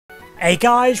Hey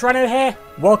guys, Reno here.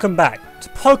 Welcome back to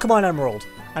Pokemon Emerald.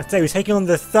 And today we're taking on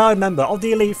the third member of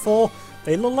the Elite Four.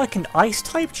 They look like an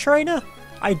Ice-type trainer.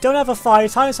 I don't have a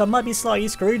Fire-type, so I might be slightly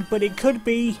screwed, but it could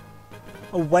be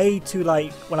a way to,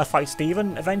 like, when I fight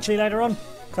Steven eventually later on.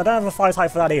 Because I don't have a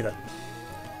Fire-type for that either.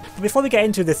 But before we get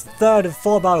into this third of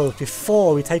four battles,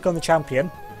 before we take on the champion,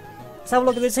 let's have a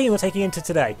look at the team we're taking into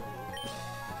today.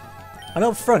 And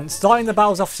up front, starting the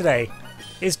battles off today,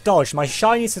 is Dodge, my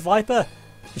shiniest Viper.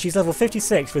 She's level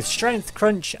 56 with Strength,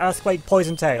 Crunch, Earthquake,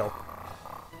 Poison Tail.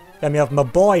 Then we have my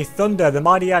boy Thunder, the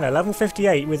Mighty Anna, level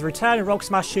 58 with Return, Rock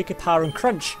Smash, Sugar Power and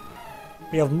Crunch.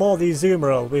 We have more the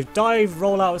Azumarill with Dive,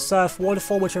 Rollout, Surf,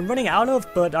 Waterfall, which I'm running out of,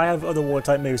 but I have other water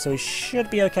type moves, so we should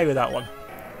be okay with that one.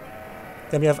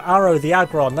 Then we have Arrow, the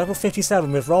Aggron, level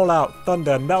 57 with Rollout,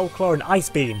 Thunder, Metal Claw and Ice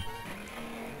Beam.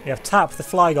 We have Tap, the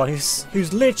Flygon,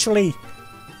 who's literally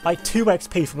like 2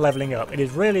 XP from leveling up. It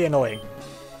is really annoying.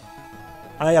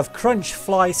 And I have Crunch,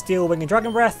 Fly, Steel Wing and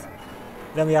Dragon Breath.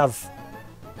 Then we have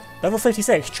level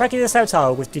 56, Trekkie the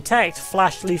Sceptile with Detect,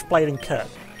 Flash, Leaf Blade and Cut.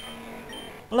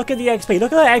 Look at the XP,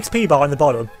 look at that XP bar on the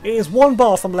bottom. It is 1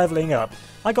 bar from leveling up.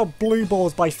 I got Blue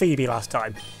Balls by Phoebe last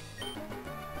time.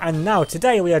 And now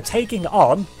today we are taking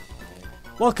on...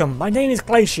 Welcome, my name is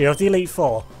Glacia of the Elite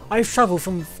Four. I've travelled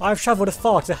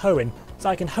afar to Hoenn so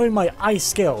I can hone my ice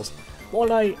skills. All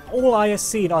I have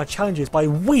seen are challenges by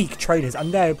weak trainers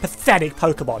and their pathetic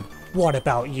Pokemon. What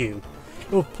about you?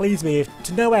 It would please me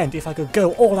to no end if I could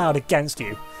go all out against you.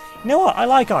 You know what? I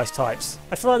like ice types.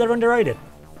 I feel like they're underrated.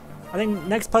 I think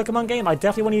next Pokemon game I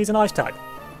definitely want to use an ice type.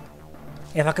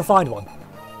 If I can find one.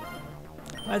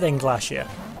 I think Glacia.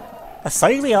 A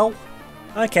Sailio.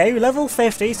 Okay, level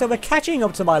 50, so we're catching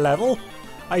up to my level.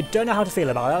 I don't know how to feel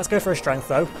about that. Let's go for a strength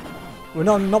though. We're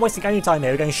not wasting any time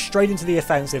here, we're going straight into the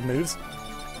offensive moves.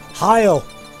 Hail!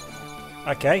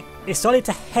 Okay, it started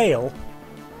to hail.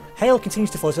 Hail continues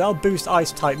to fall, so that'll boost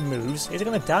ice type moves. Is it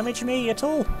going to damage me at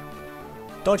all?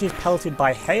 Dodge is pelted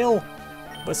by hail,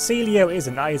 but Celio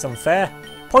isn't, that is unfair.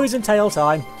 Poison Tail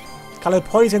time. Can I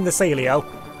poison the Celio?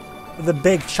 The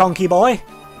big chunky boy?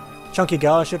 Chunky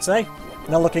girl, I should say.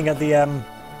 Not looking at the,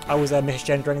 I was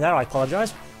misgendering there, I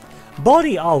apologise.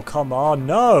 Body, oh come on,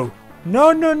 no!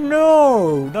 No, no,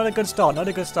 no! Not a good start, not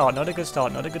a good start, not a good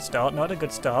start, not a good start, not a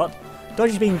good start. Dodge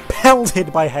is being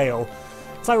pelted by hail.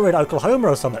 It's like we're in Oklahoma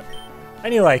or something.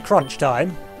 Anyway, crunch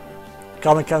time.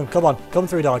 Come on, come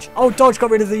through Dodge. Oh, Dodge got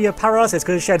rid of the paralysis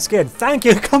because of shed skin. Thank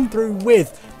you, come through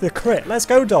with the crit. Let's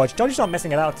go, Dodge. Dodge is not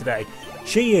messing it out today.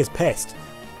 She is pissed.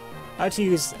 I have to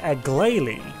use a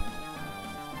Glalie.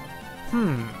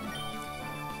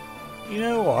 You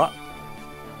know what?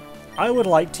 I would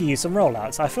like to use some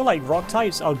rollouts. I feel like rock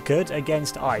types are good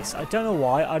against ice. I don't know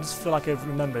why, I just feel like I've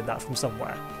remembered that from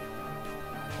somewhere.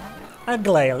 A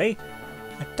Glalie.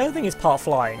 I don't think it's part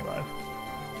flying though.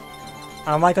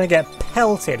 Am I going to get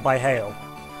pelted by hail?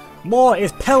 More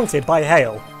is pelted by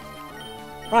hail.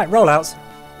 Right, rollouts.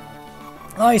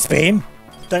 Ice Beam.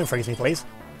 Don't freeze me, please.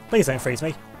 Please don't freeze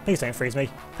me. Please don't freeze me.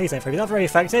 Please don't freeze me. Not very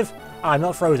effective. I'm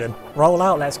not frozen. Roll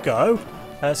out, let's go.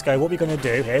 Let's go. What are we going to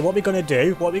do here? What are we going to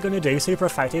do? What are we going to do? Super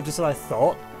effective, just as I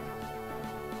thought.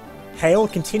 Hail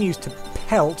continues to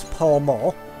pelt Paul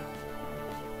Moore.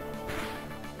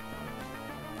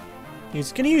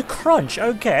 He's going to use Crunch.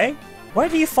 Okay. Where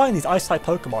do you find these Ice-type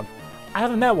Pokemon? I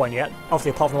haven't met one yet. Obviously,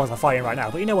 apart from the ones I'm fighting right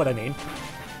now, but you know what I mean.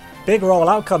 Big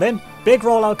rollout coming. Big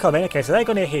rollout coming. Okay, so they're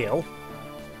going to heal.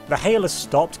 The hail has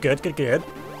stopped. Good, good, good.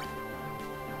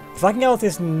 If I can get with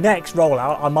this next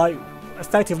rollout, I might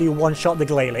effectively one-shot the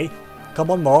Glalie. Come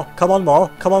on more, come on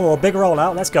more, come on more. Big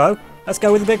rollout, let's go. Let's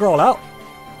go with the big rollout.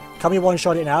 Can we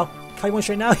one-shot it now? Can we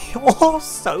one-shot it now? Oh,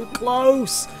 so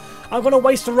close. I'm going to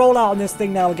waste a rollout on this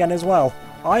thing now again as well.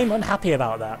 I'm unhappy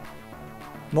about that.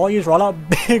 More use rollout,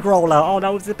 big rollout. Oh, that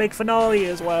was the big finale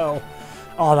as well.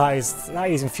 Oh, that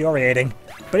is infuriating.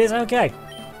 But it's okay.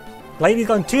 Glalie's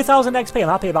gone 2000 XP. I'm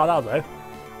happy about that though.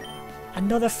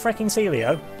 Another freaking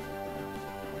Celio.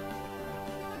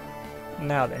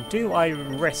 Now then, do I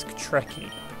risk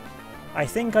Trekkie? I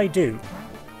think I do.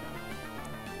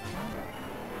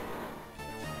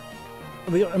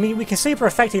 I mean, we can super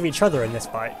effective each other in this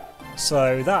fight,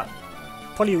 so that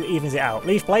probably evens it out.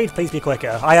 Leaf Blade, please be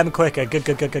quicker. I am quicker. Good,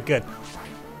 good, good, good, good.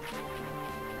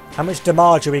 How much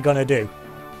damage are we going to do?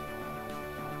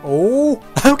 Oh,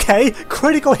 okay.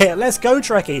 Critical hit. Let's go,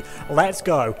 Trekkie. Let's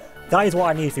go. That is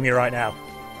what I need from you right now.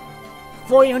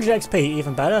 1400 XP,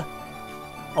 even better.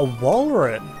 A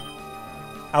Walrein.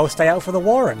 I will stay out for the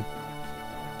Warren.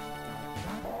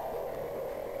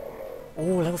 Oh,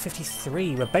 level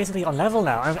 53. We're basically on level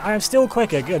now. I'm still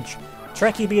quicker. Good.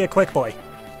 Trekkie be a quick boy.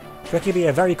 Trekkie be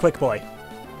a very quick boy.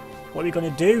 What are we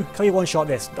going to do? Can we one-shot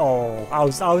this? Oh, I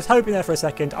was hoping there for a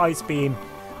second. Ice Beam.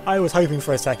 I was hoping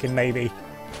for a second, maybe.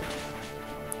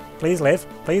 Please live.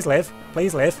 Please live.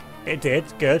 Please live. It did.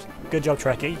 Good. Good job,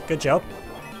 Trekkie. Good job.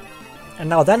 And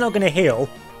now they're not going to heal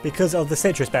because of the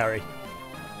Citrus Berry.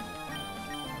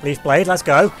 Leaf Blade, let's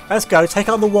go. Let's go. Take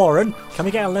out the Warren. Can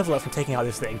we get a level up from taking out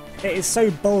this thing? It is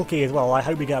so bulky as well. I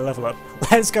hope we get a level up.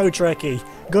 Let's go, Trekkie.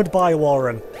 Goodbye,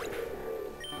 Warren.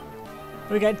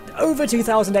 We get over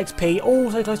 2000 XP.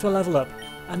 Also close to a level up.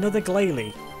 Another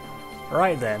Glalie.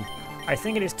 Right then. I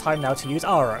think it is time now to use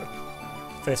Aro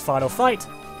for this final fight.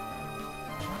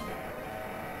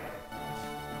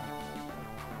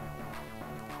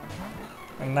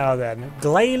 And now then,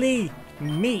 Glalie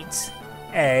meet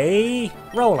a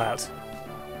rollout.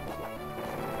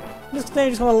 Just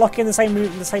want to lock in the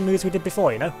same moves we did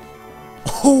before, you know.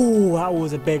 Oh, that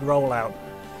was a big rollout.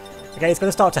 Okay, it's going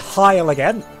to start to heal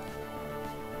again.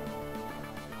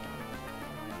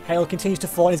 Hail continues to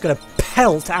fall and he's going to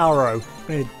pelt Aro.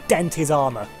 Going to dent his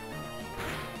armour.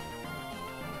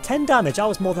 10 damage, that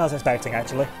was more than I was expecting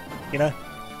actually. You know,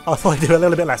 I'll probably do a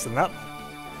little bit less than that.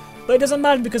 But it doesn't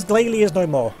matter because Glalie is no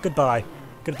more. Goodbye.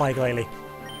 Goodbye, Glalie.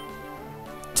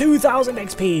 2000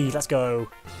 XP, let's go.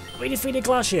 We defeated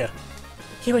Glacia.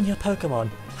 You and your Pokemon,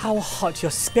 how hot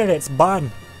your spirits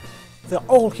burn. The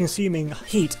all-consuming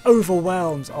heat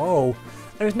overwhelms. Oh.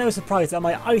 There is no surprise that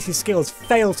my icy skills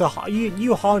fail to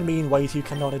you harmed me in ways you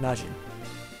cannot imagine.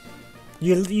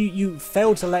 You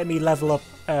failed to let me level up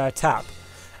Tap.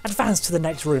 Advance to the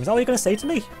next room. Is that what you're going to say to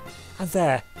me? And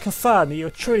there, confirm that you're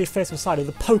truly fit inside of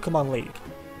the Pokemon League.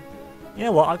 You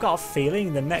know what? I've got a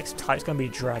feeling the next type's going to be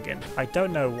Dragon. I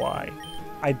don't know why.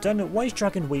 I don't know. What is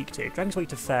Dragon weak to? Dragon's weak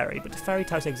to Fairy, but do Fairy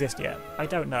types exist yet? I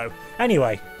don't know.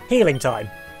 Anyway, healing time.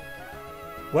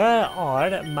 Where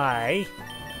are my...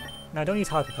 Now, I don't use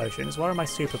Hyper Potions. Where are my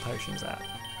Super Potions at?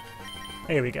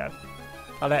 Here we go.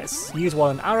 Now, let's use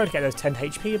one on Arrow to get those 10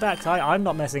 HP back. I'm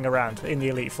not messing around in the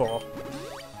Elite Four.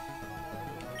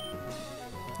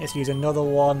 Let's use another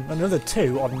one, another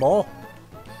 2 on more.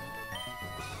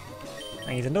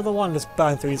 I use another one, let's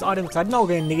burn through these items because I'm not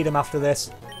going to need them after this.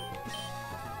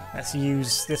 Let's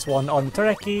use this one on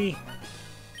Trekkie.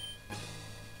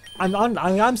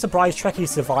 I'm surprised Trekkie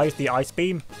survived the Ice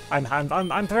Beam.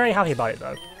 I'm very happy about it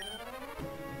though.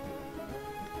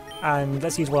 And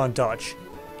let's use one on Dodge.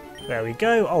 There we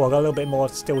go. Oh, I've got a little bit more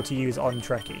still to use on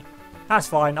Trekkie. That's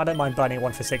fine, I don't mind burning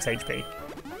one for 6 HP.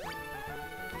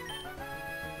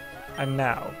 And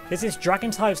now, is this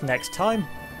Dragon types next time?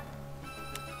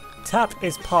 Tap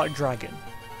is part Dragon.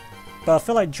 But I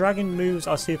feel like Dragon moves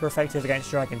are super effective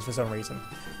against Dragons for some reason.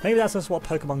 Maybe that's just what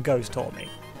Pokemon Go's taught me.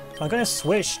 So I'm going to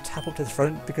switch Tap up to the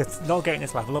front because not getting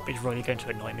this level up is really going to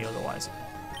annoy me otherwise.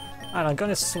 And I'm going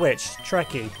to switch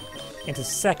Trekkie into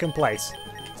second place.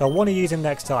 So I want to use him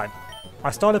next time.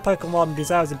 I started Pokemon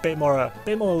deserves a bit more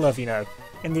love, you know,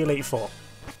 in the Elite Four.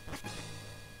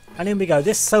 And in we go.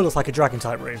 This so looks like a Dragon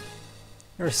type room.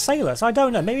 You're a Sailor, so I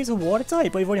don't know. Maybe it's a Water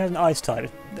type, but you've already had an Ice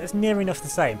type. That's near enough the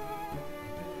same.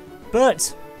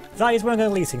 But that is where I'm going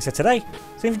to leave things for today.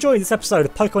 So if you enjoyed this episode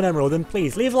of Pokemon Emerald, then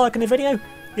please leave a like on the video,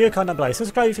 leave a comment down below,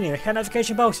 subscribe if you're new, hit the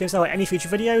notification bell so you know any future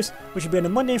videos, which will be on a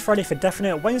Monday and Friday for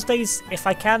definite. Wednesdays, if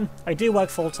I can. I do work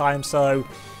full time, so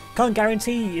can't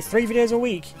guarantee it's 3 videos a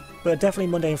week, but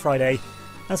definitely Monday and Friday.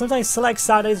 And sometimes select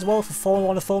Saturdays as well for Formula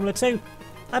 1 and Formula 2.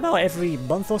 About every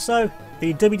month or so,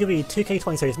 the WWE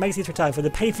 2K20 series makes its return for the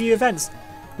pay-per-view events,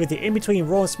 with the in-between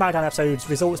Raw and SmackDown episodes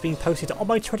results being posted on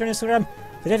my Twitter and Instagram.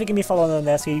 So definitely give me a follow on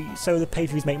there so the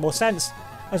pay-per-views make more sense,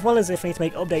 as well as if I need to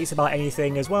make updates about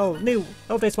anything as well, new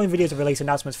updates when videos are released,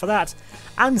 announcements for that.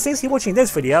 And since you're watching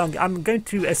this video, I'm going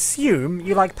to assume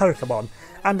you like Pokemon.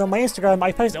 And on my Instagram,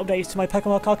 I post updates to my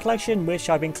Pokemon card collection, which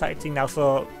I've been collecting now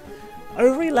for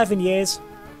over 11 years.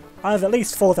 I have at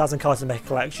least 4,000 cards in my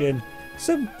collection.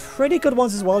 Some pretty good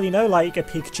ones as well, you know, like a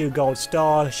Pikachu Gold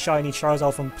Star, Shiny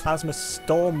Charizard from Plasma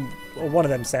Storm, or one of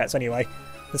them sets anyway,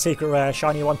 the secret rare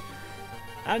shiny one.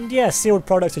 And yeah, sealed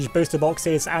products such as booster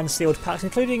boxes and sealed packs,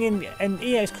 including in an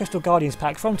EX Crystal Guardians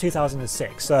pack from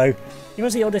 2006. So, you want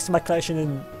to see all this in my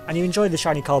collection and you enjoyed the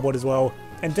shiny cardboard as well,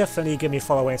 and definitely give me a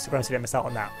follow on Instagram so you don't miss out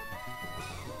on that.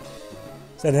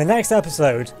 So in the next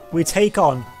episode, we take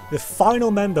on the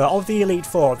final member of the Elite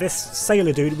Four, this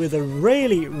sailor dude with a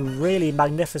really, really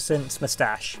magnificent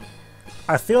moustache.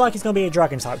 I feel like he's going to be a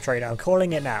Dragon type trainer, I'm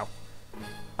calling it now.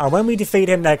 And when we defeat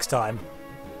him next time,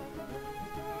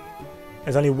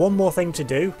 there's only one more thing to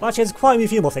do. Well, actually, there's quite a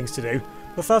few more things to do.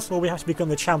 But first of all, we have to become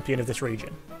the champion of this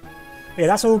region. Yeah,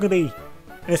 that's all going to be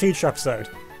in a future episode.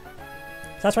 So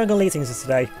that's where I'm going to leave things for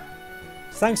today.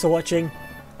 Thanks for watching,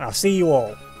 and I'll see you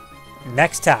all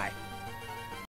next time.